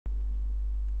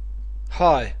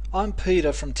Hi, I'm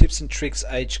Peter from Tips and Tricks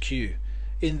HQ.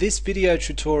 In this video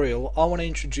tutorial I want to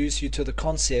introduce you to the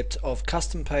concept of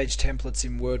custom page templates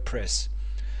in WordPress.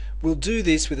 We'll do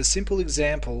this with a simple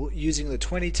example using the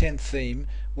 2010 theme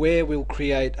where we'll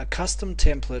create a custom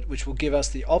template which will give us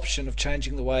the option of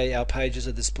changing the way our pages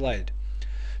are displayed.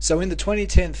 So in the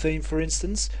 2010 theme, for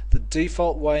instance, the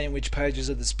default way in which pages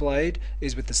are displayed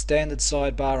is with the standard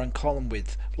sidebar and column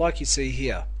width, like you see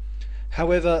here.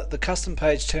 However, the custom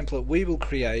page template we will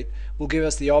create will give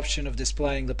us the option of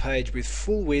displaying the page with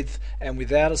full width and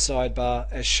without a sidebar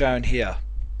as shown here.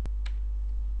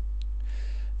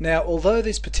 Now, although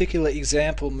this particular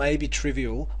example may be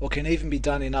trivial or can even be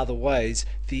done in other ways,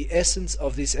 the essence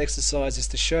of this exercise is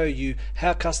to show you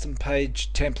how custom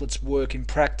page templates work in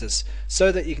practice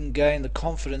so that you can gain the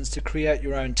confidence to create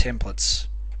your own templates.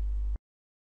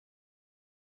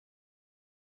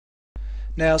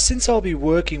 Now, since I'll be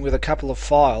working with a couple of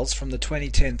files from the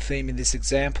 2010 theme in this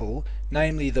example,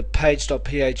 namely the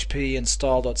page.php and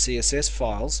style.css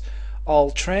files,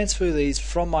 I'll transfer these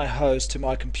from my host to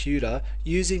my computer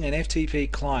using an FTP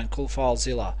client called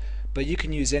FileZilla, but you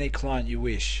can use any client you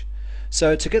wish.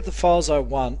 So to get the files I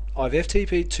want, I've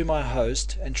FTP'd to my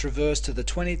host and traversed to the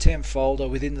 2010 folder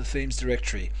within the themes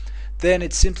directory. Then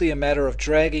it's simply a matter of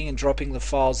dragging and dropping the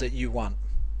files that you want.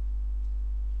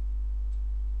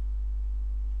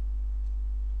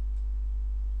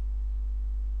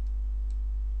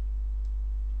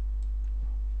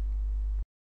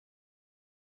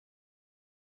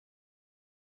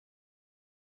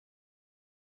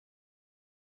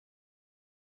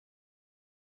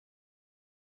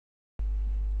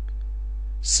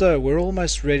 So we're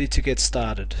almost ready to get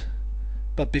started.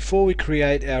 But before we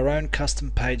create our own custom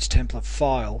page template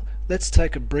file, let's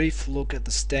take a brief look at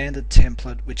the standard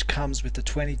template which comes with the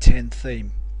 2010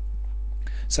 theme.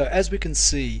 So as we can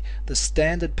see, the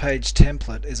standard page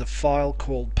template is a file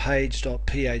called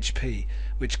page.php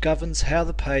which governs how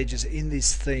the pages in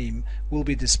this theme will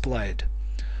be displayed.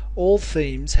 All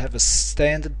themes have a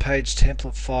standard page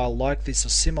template file like this or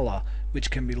similar, which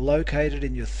can be located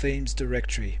in your themes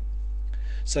directory.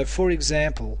 So for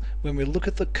example, when we look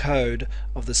at the code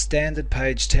of the standard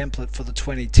page template for the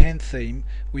 2010 theme,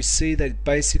 we see that it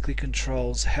basically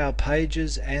controls how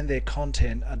pages and their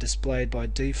content are displayed by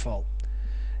default.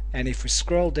 And if we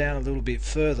scroll down a little bit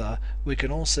further, we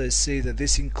can also see that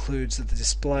this includes the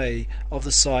display of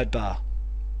the sidebar.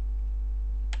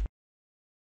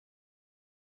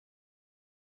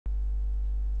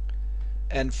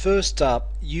 And first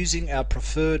up, using our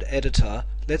preferred editor,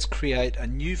 let's create a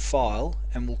new file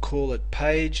and we'll call it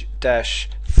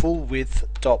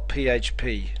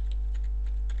page-fullwidth.php.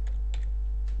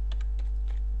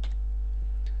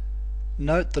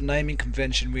 Note the naming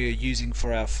convention we are using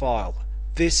for our file.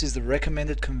 This is the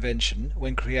recommended convention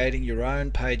when creating your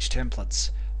own page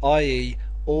templates, i.e.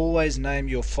 always name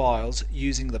your files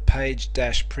using the page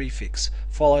dash prefix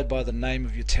followed by the name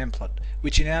of your template,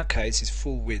 which in our case is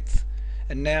full width.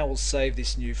 And now we'll save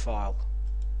this new file.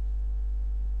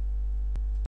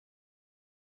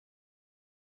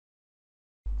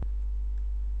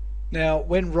 Now,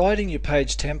 when writing your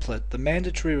page template, the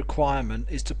mandatory requirement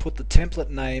is to put the template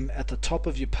name at the top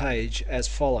of your page as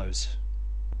follows.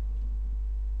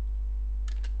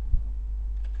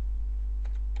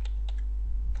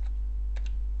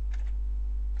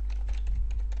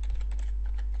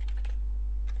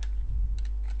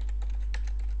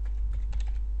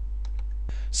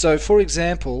 So for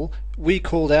example, we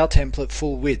called our template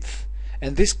full width,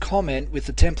 and this comment with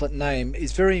the template name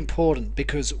is very important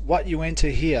because what you enter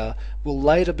here will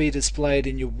later be displayed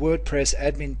in your WordPress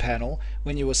admin panel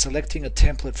when you are selecting a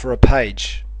template for a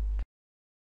page.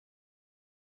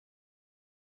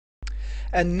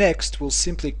 And next we'll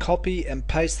simply copy and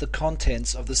paste the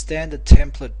contents of the standard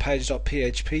template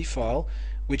page.php file,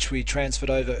 which we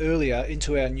transferred over earlier,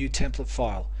 into our new template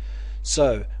file.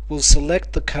 So we'll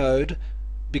select the code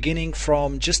beginning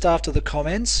from just after the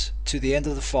comments to the end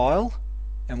of the file,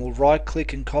 and we'll right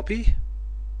click and copy,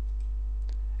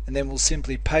 and then we'll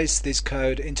simply paste this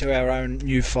code into our own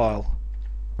new file.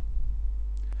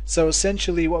 So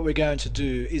essentially what we're going to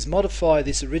do is modify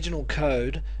this original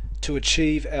code to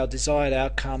achieve our desired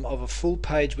outcome of a full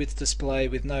page width display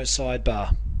with no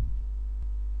sidebar.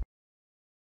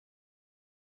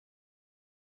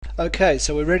 Okay,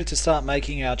 so we're ready to start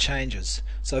making our changes.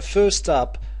 So first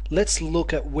up, let's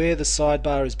look at where the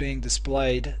sidebar is being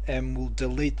displayed, and we'll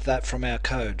delete that from our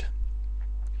code.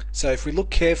 So if we look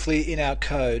carefully in our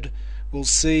code, we'll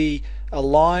see a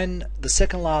line, the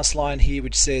second last line here,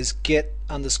 which says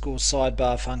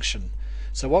get_sidebar function.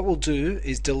 So what we'll do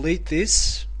is delete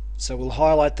this. So we'll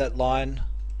highlight that line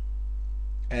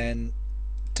and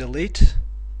delete.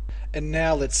 And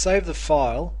now let's save the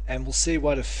file and we'll see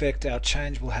what effect our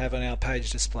change will have on our page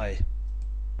display.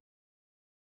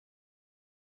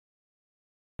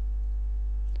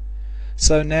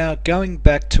 So now going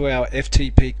back to our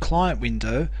FTP client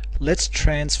window, let's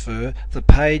transfer the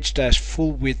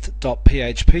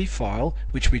page-fullwidth.php file,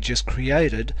 which we just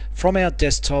created, from our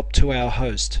desktop to our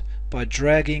host by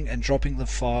dragging and dropping the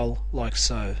file like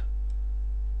so.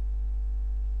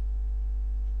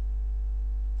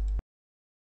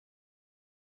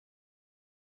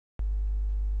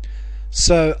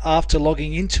 So after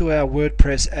logging into our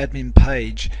WordPress admin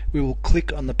page, we will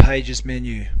click on the Pages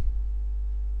menu.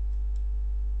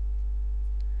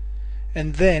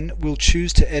 And then we'll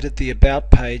choose to edit the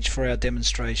About page for our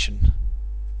demonstration.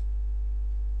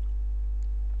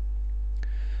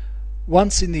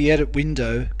 Once in the Edit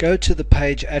window, go to the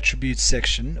Page Attributes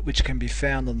section, which can be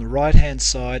found on the right hand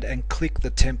side, and click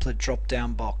the Template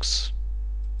drop-down box.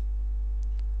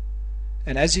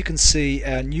 And as you can see,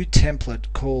 our new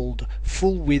template called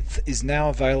Full Width is now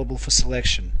available for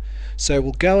selection. So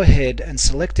we'll go ahead and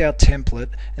select our template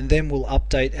and then we'll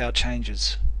update our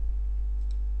changes.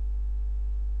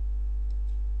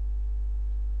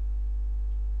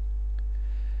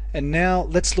 And now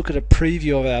let's look at a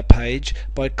preview of our page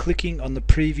by clicking on the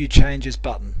Preview Changes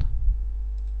button.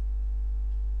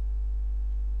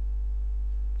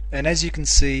 And as you can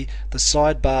see, the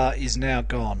sidebar is now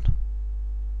gone.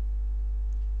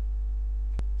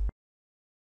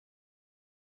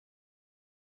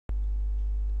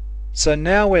 So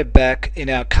now we're back in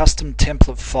our custom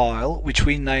template file, which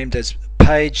we named as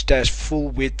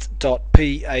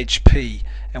page-fullwidth.php,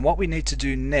 and what we need to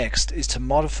do next is to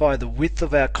modify the width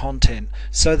of our content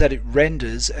so that it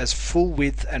renders as full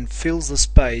width and fills the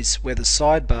space where the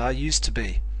sidebar used to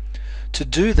be. To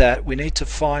do that, we need to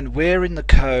find where in the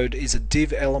code is a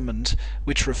div element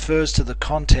which refers to the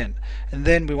content, and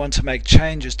then we want to make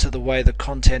changes to the way the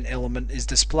content element is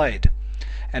displayed.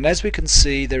 And as we can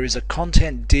see, there is a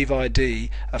content div ID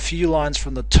a few lines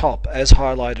from the top as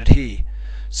highlighted here.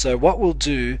 So what we'll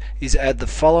do is add the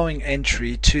following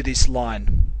entry to this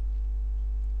line.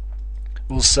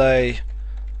 We'll say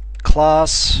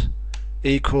class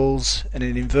equals, and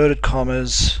in inverted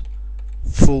commas,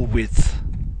 full width.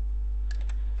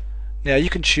 Now you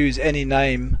can choose any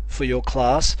name for your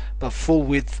class, but full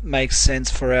width makes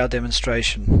sense for our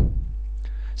demonstration.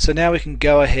 So now we can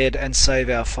go ahead and save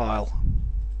our file.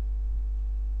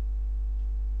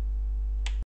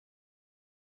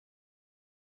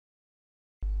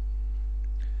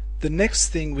 The next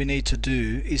thing we need to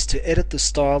do is to edit the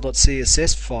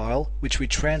style.css file, which we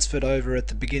transferred over at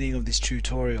the beginning of this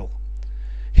tutorial.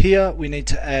 Here we need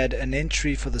to add an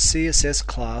entry for the CSS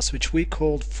class, which we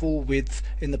called full width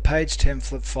in the page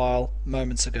template file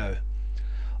moments ago.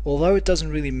 Although it doesn't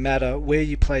really matter where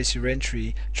you place your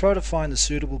entry, try to find a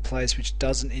suitable place which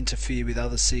doesn't interfere with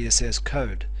other CSS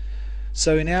code.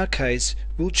 So in our case,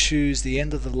 we'll choose the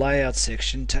end of the layout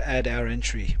section to add our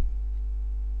entry.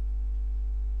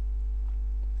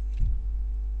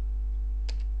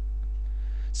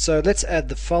 So let's add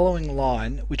the following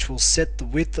line, which will set the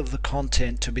width of the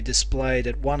content to be displayed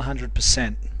at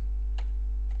 100%.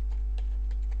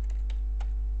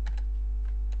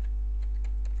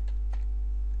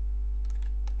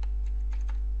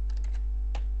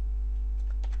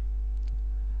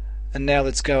 And now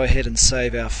let's go ahead and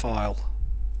save our file.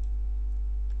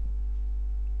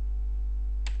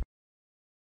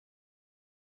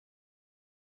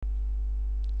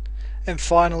 And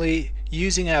finally,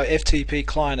 using our FTP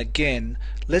client again,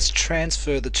 let's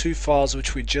transfer the two files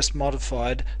which we just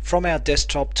modified from our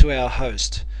desktop to our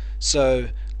host. So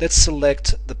let's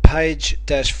select the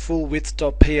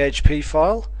page-fullwidth.php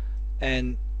file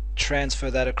and transfer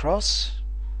that across.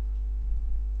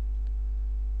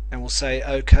 And we'll say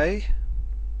OK.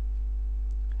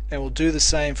 And we'll do the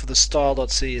same for the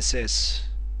style.css.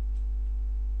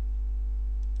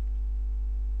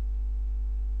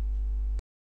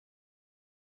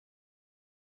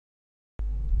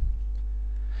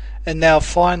 And now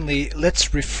finally,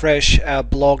 let's refresh our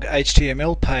blog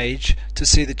HTML page to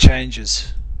see the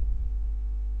changes.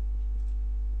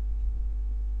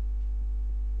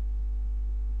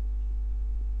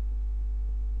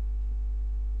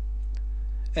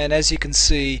 And as you can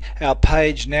see, our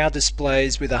page now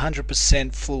displays with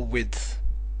 100% full width.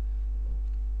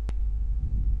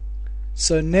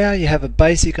 So now you have a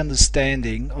basic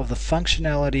understanding of the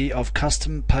functionality of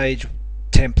custom page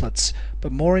templates,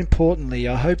 but more importantly,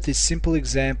 I hope this simple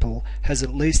example has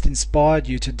at least inspired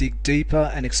you to dig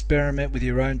deeper and experiment with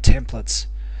your own templates.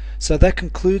 So that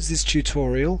concludes this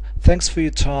tutorial. Thanks for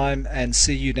your time and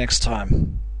see you next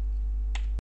time.